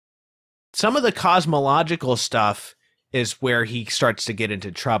some of the cosmological stuff is where he starts to get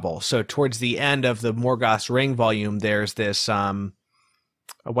into trouble. So towards the end of the Morgoth's Ring volume, there's this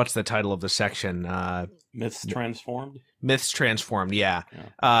what's the title of the section? Myths Transformed. Myths Transformed, yeah.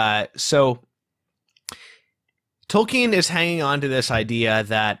 Yeah. So Tolkien is hanging on to this idea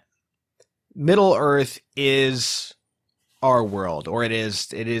that Middle Earth is our world, or it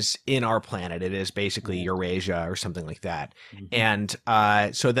is in our planet. It is basically Eurasia or something like that. And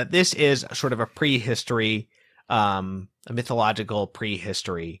so that this is sort of a prehistory, a mythological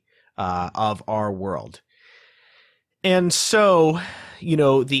prehistory of our world. And so,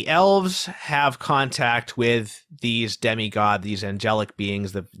 the elves have contact with these demigod, these angelic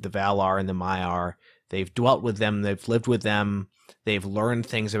beings, the Valar and the Maiar. They've dwelt with them. They've lived with them. They've learned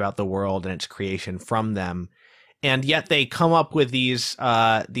things about the world and its creation from them. And yet they come up with these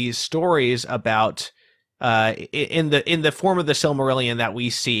stories about in the form of the Silmarillion that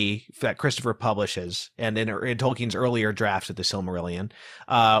we see, that Christopher publishes, and in Tolkien's earlier drafts of the Silmarillion,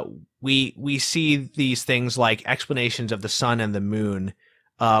 we see these things like explanations of the sun and the moon,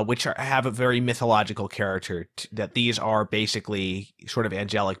 which have a very mythological character. That these are basically sort of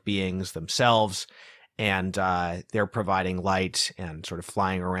angelic beings themselves, and they're providing light and sort of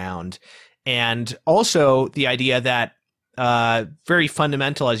flying around. And also the idea that very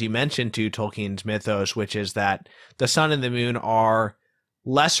fundamental, as you mentioned, to Tolkien's mythos, which is that the sun and the moon are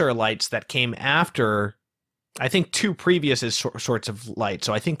lesser lights that came after, I think, two previous sorts of light.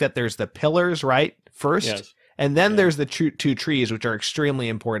 So I think that there's the pillars, right, first, Yes. and then there's the two trees, which are extremely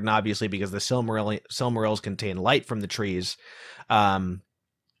important, obviously, because the Silmarils contain light from the trees.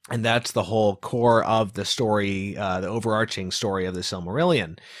 And that's the whole core of the story, the overarching story of the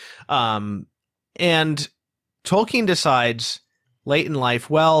Silmarillion. And Tolkien decides late in life,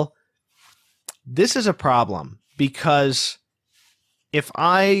 well, this is a problem, because if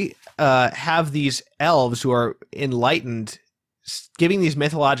I have these elves who are enlightened, giving these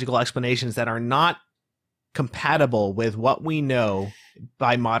mythological explanations that are not compatible with what we know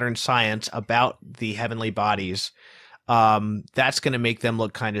by modern science about the heavenly bodies, that's going to make them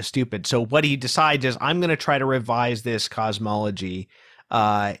look kind of stupid. So what he decides is, I'm going to try to revise this cosmology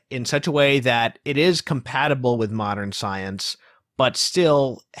in such a way that it is compatible with modern science, but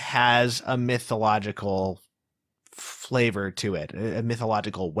still has a mythological flavor to it, a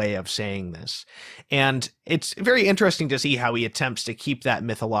mythological way of saying this. And it's very interesting to see how he attempts to keep that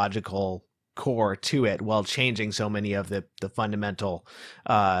mythological core to it while changing so many of the fundamental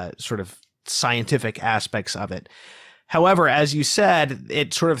sort of scientific aspects of it. However, as you said,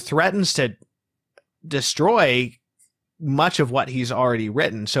 it sort of threatens to destroy much of what he's already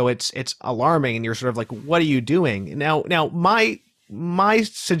written. So it's alarming, and you're sort of like, what are you doing? Now my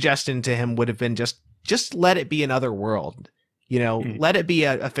suggestion to him would have been just let it be another world. Let it be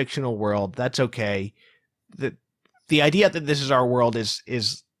a fictional world. That's okay. The idea that this is our world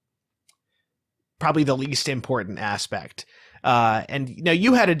is probably the least important aspect. And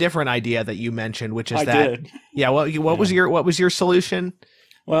you had a different idea that you mentioned, which is I did. Yeah. What was your solution?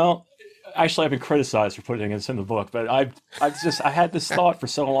 Well, actually, I've been criticized for putting this in the book, but I had this thought for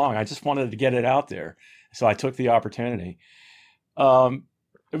so long. I just wanted to get it out there, so I took the opportunity.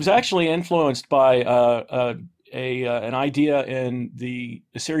 It was actually influenced by an idea in the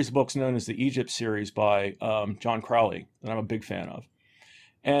series of books known as the Egypt series by John Crowley, that I'm a big fan of,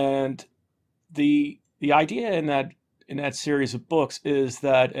 and the idea in that series of books is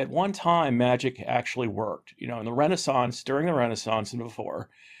that at one time magic actually worked. In the Renaissance, during the Renaissance and before,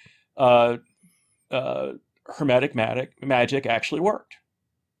 hermetic magic actually worked.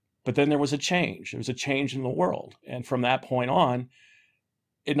 But then there was a change. There was a change in the world. And from that point on,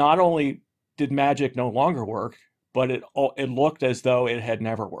 it not only did magic no longer work, but it looked as though it had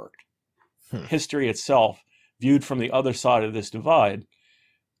never worked. History itself, viewed from the other side of this divide,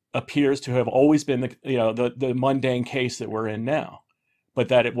 appears to have always been the mundane case that we're in now, but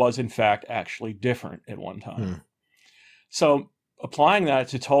that it was in fact actually different at one time. So applying that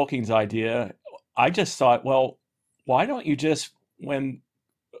to Tolkien's idea, I just thought, well, why don't you just, when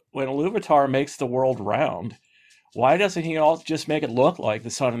Iluvatar makes the world round, why doesn't he just make it look like the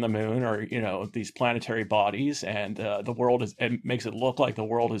sun and the moon, or these planetary bodies, and the world and makes it look like the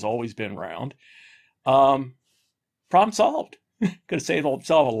world has always been round? Problem solved. Could have saved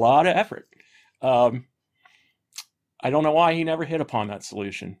himself a lot of effort. I don't know why he never hit upon that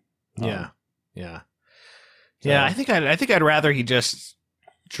solution. Yeah. I think I'd rather he just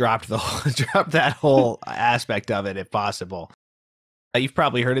dropped that whole aspect of it, if possible. You've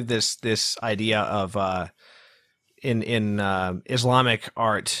probably heard of this idea of in Islamic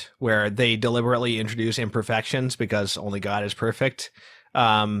art, where they deliberately introduce imperfections because only God is perfect.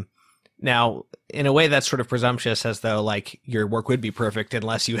 Now, in a way, that's sort of presumptuous, as though like your work would be perfect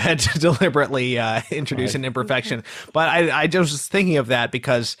unless you had to deliberately introduce Right. an imperfection. But I just was thinking of that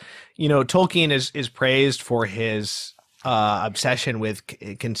because, you know, Tolkien is praised for his obsession with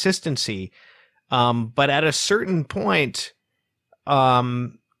consistency. But at a certain point,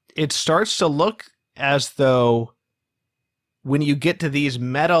 it starts to look as though when you get to these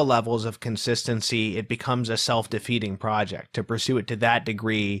meta levels of consistency, it becomes a self-defeating project to pursue it to that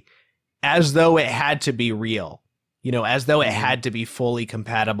degree, as though it had to be real, you know, as though it had to be fully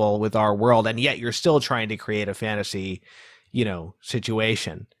compatible with our world. And yet you're still trying to create a fantasy, you know,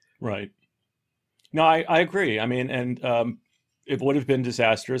 situation. Right. No, I agree. I mean, and it would have been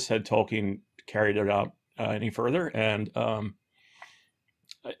disastrous had Tolkien carried it out any further. And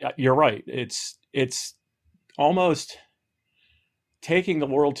you're right. It's almost taking the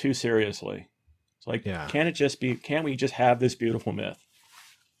world too seriously. It's like, can't we just have this beautiful myth?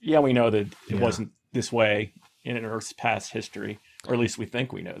 Yeah, we know that it wasn't this way in Earth's past history, or at least we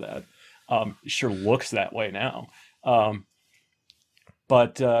think we know that. It sure looks that way now.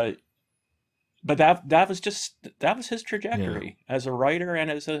 But that was his trajectory as a writer and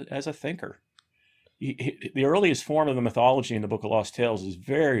as a thinker. The earliest form of the mythology in the Book of Lost Tales is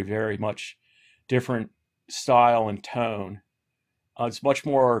very, very much different style and tone. It's much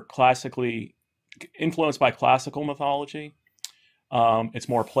more classically influenced by classical mythology. It's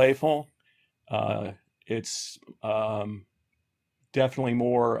more playful. It's definitely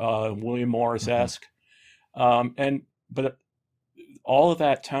more William Morris-esque. But all of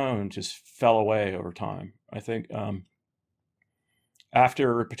that tone just fell away over time. I think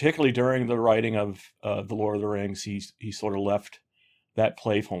particularly during the writing of The Lord of the Rings, he sort of left that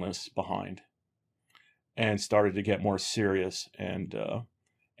playfulness behind and started to get more serious and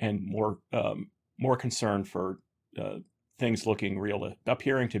more concerned for things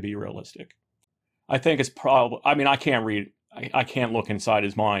appearing to be realistic. I think it's probably. I mean, I can't read. I can't look inside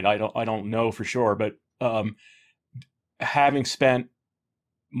his mind. I don't know for sure. But having spent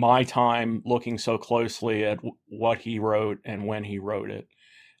my time looking so closely at what he wrote and when he wrote it,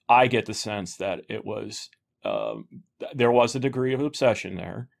 I get the sense that it was there was a degree of obsession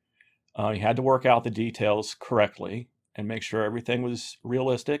there. He had to work out the details correctly and make sure everything was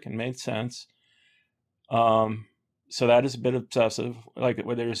realistic and made sense. So that is a bit obsessive. Like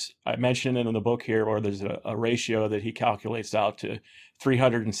I mentioned it in the book here, where there's a ratio that he calculates out to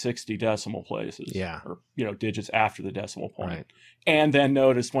 360 decimal places, or digits after the decimal point, right. And then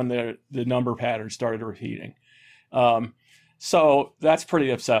noticed when the number pattern started repeating. So that's pretty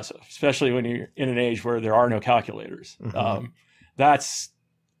obsessive, especially when you're in an age where there are no calculators. That's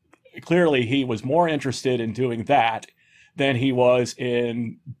clearly he was more interested in doing that than he was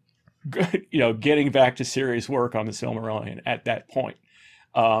in getting back to serious work on the Silmarillion at that point.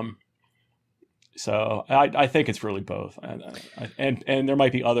 So I think it's really both, and there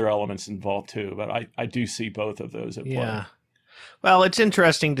might be other elements involved too, but I do see both of those at play. Yeah. Well, it's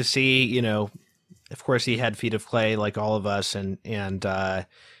interesting to see, of course he had feet of clay like all of us, and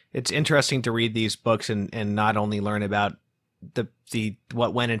it's interesting to read these books and not only learn about the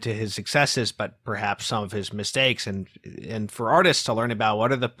what went into his successes, but perhaps some of his mistakes, and for artists to learn about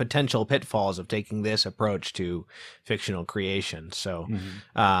what are the potential pitfalls of taking this approach to fictional creation. So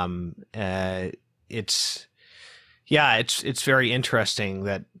it's very interesting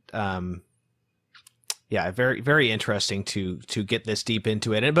that very, very interesting to get this deep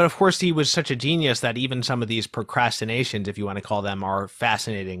into it. But of course he was such a genius that even some of these procrastinations, if you want to call them, are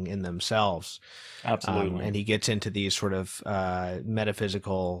fascinating in themselves. Absolutely. And he gets into these sort of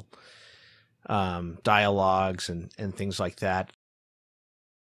metaphysical dialogues and things like that.